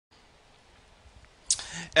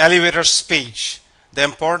Elevator speech. The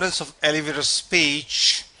importance of elevator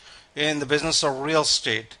speech in the business of real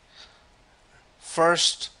estate.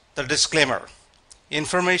 First, the disclaimer.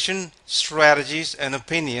 Information, strategies, and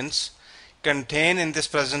opinions contained in this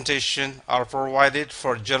presentation are provided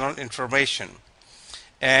for general information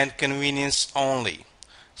and convenience only.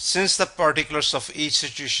 Since the particulars of each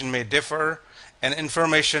situation may differ and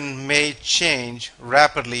information may change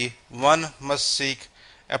rapidly, one must seek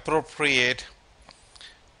appropriate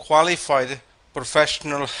qualified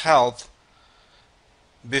professional help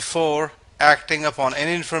before acting upon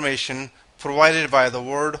any information provided by the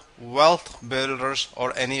Word Wealth Builders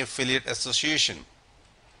or any affiliate association.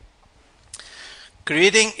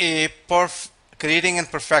 Creating and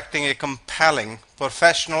perfecting a compelling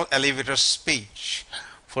professional elevator speech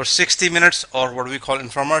for 60 minutes, or what we call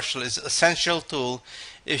infomercial, is an essential tool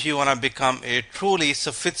if you want to become a truly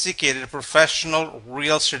sophisticated professional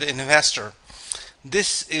real estate investor.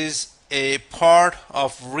 This is a part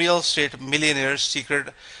of Real Estate Millionaire's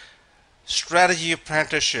Secret Strategy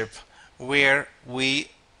Apprenticeship, where we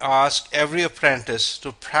ask every apprentice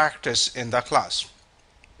to practice in the class.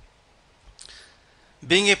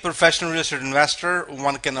 Being a professional real estate investor,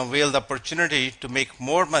 one can avail the opportunity to make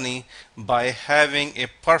more money by having a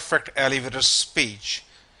perfect elevator speech.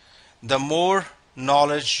 The more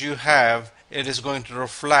knowledge you have, it is going to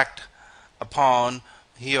reflect upon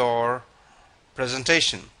your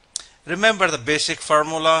presentation. Remember the basic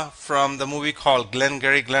formula from the movie called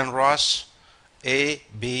Glengarry Glen Ross?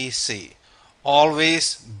 ABC.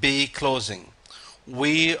 Always be closing.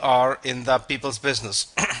 We are in the people's business.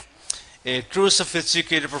 A true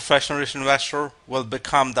sophisticated professional real estate investor will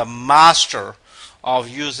become the master of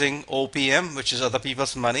using OPM, which is other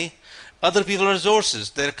people's money, other people's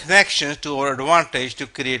resources, their connections to our advantage to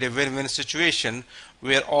create a win-win situation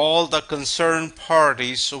where all the concerned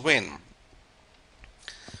parties win.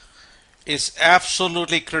 It's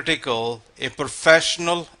absolutely critical a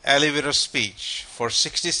professional elevator speech for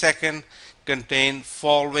 60 seconds contain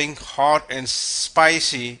following hot and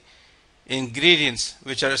spicy ingredients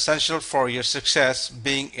which are essential for your success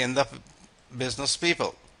being in the business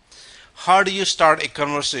people. How do you start a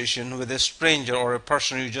conversation with a stranger or a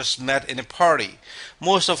person you just met in a party?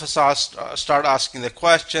 Most of us start asking the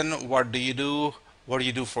question, what do you do? What do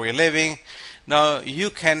you do for your living? Now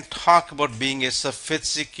you can talk about being a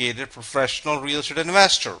sophisticated professional real estate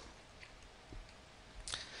investor.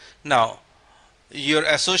 Now, your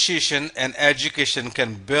association and education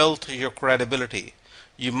can build your credibility.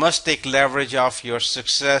 You must take leverage of your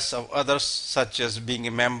success of others, such as being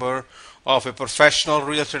a member of a professional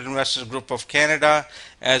real estate investors group of Canada,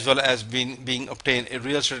 as well as being obtained a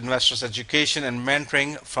real estate investors education and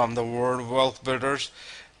mentoring from the World Wealth Builders.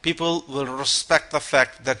 People will respect the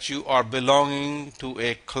fact that you are belonging to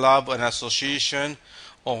a club, an association,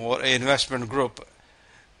 or an investment group.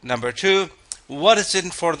 Number two, what is in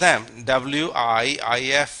for them?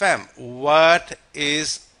 WIIFM. What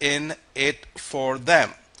is in it for them?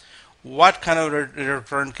 What kind of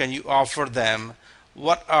return can you offer them?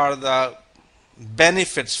 What are the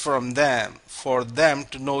benefits from them for them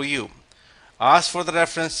to know you? Ask for the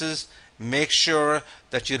references. Make sure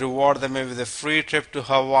that you reward them with a free trip to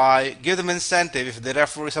Hawaii. Give them incentive if they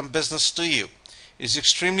refer some business to you. It's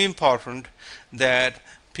extremely important that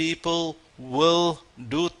people will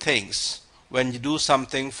do things when you do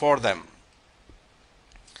something for them.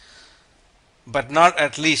 But not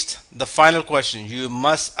at least the final question. You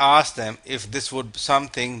must ask them if this would be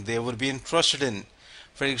something they would be interested in.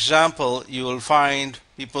 For example, you will find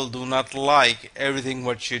people do not like everything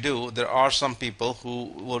what you do. There are some people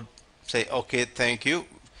who would say, okay, thank you,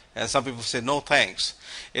 and some people say no thanks.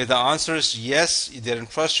 If the answer is yes, they're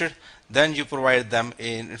interested, then you provide them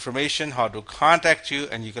information how to contact you,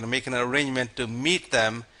 and you can make an arrangement to meet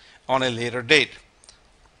them on a later date.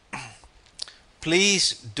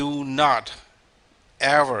 Please do not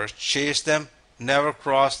ever chase them. Never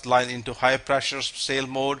cross the line into high pressure sale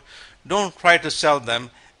mode. Don't try to sell them.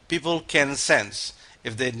 People can sense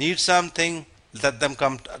if they need something, let them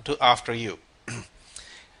come to after you.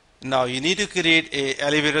 Now you need to create a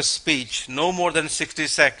elevator speech no more than 60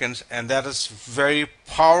 seconds, and that is very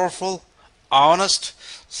powerful, honest,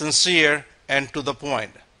 sincere, and to the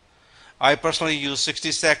point. I personally use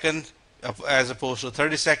 60 seconds as opposed to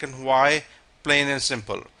 30 seconds. Why? Plain and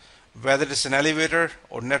simple. Whether it's an elevator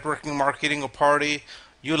or networking, marketing, or party,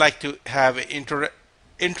 you like to have an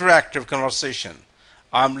interactive conversation.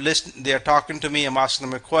 I'm listening, they are talking to me, I'm asking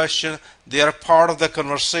them a question, they are part of the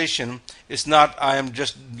conversation. It's not I am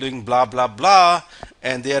just doing blah blah blah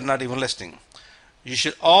and they are not even listening. You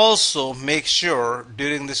should also make sure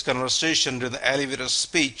during this conversation, during the elevator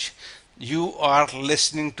speech, You are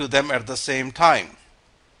listening to them at the same time.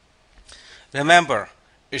 Remember,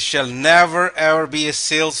 it shall never ever be a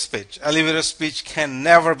sales pitch. Elevator speech can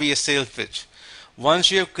never be a sales pitch.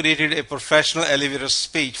 Once you have created a professional elevator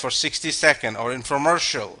speech for 60 seconds or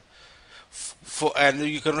infomercial, and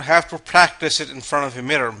you can have to practice it in front of a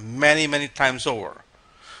mirror many times over.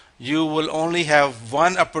 You will only have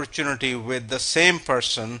one opportunity with the same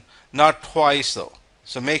person, not twice though.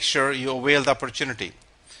 So make sure you avail the opportunity.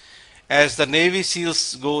 As the Navy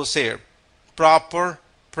SEALs goes here, proper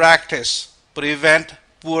practice prevent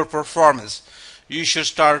poor performance. You should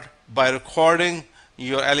start by recording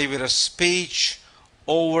your elevator speech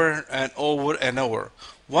over and over and over.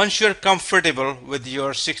 Once you're comfortable with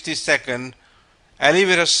your 60-second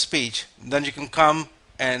elevator speech, then you can come,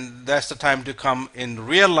 and that's the time to come in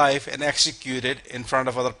real life and execute it in front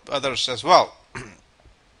of others as well.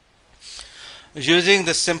 Using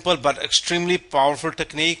this simple but extremely powerful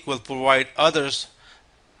technique will provide others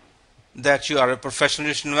that you are a professional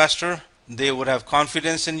investor. They would have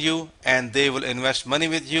confidence in you and they will invest money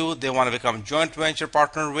with you. They want to become joint venture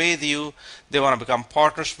partner with you. They want to become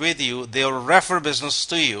partners with you. They will refer business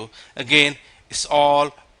to you. Again, it's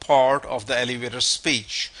all part of the elevator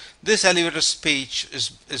speech. This elevator speech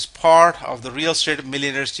is part of the Real Estate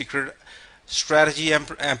Millionaire Secret Strategy and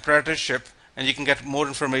Apprenticeship, and you can get more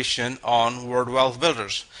information on World Wealth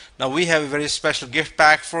Builders. Now we have a very special gift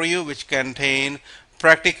pack for you which contain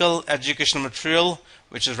practical educational material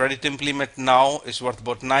which is ready to implement now. It's worth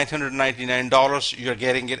about $999. You're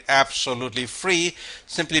getting it absolutely free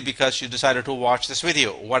simply because you decided to watch this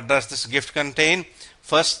video. What does this gift contain?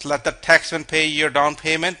 First, let the taxman pay your down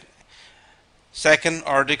payment. Second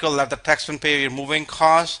article, let the taxman pay your moving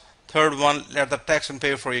costs. Third one, let the taxman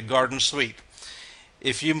pay for your garden suite.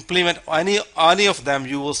 If you implement any of them,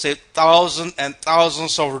 you will save thousands and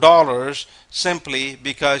thousands of dollars simply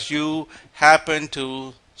because you happen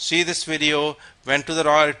to see this video, went to the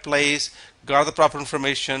right place, got the proper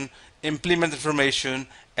information, implement the information,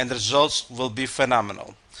 and the results will be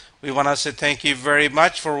phenomenal. We want to say thank you very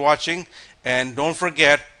much for watching, and don't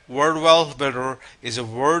forget, World Wealth Builder is a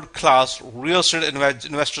world-class real estate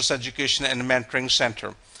investors education and mentoring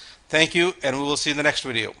center. Thank you, and we will see you in the next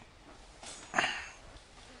video.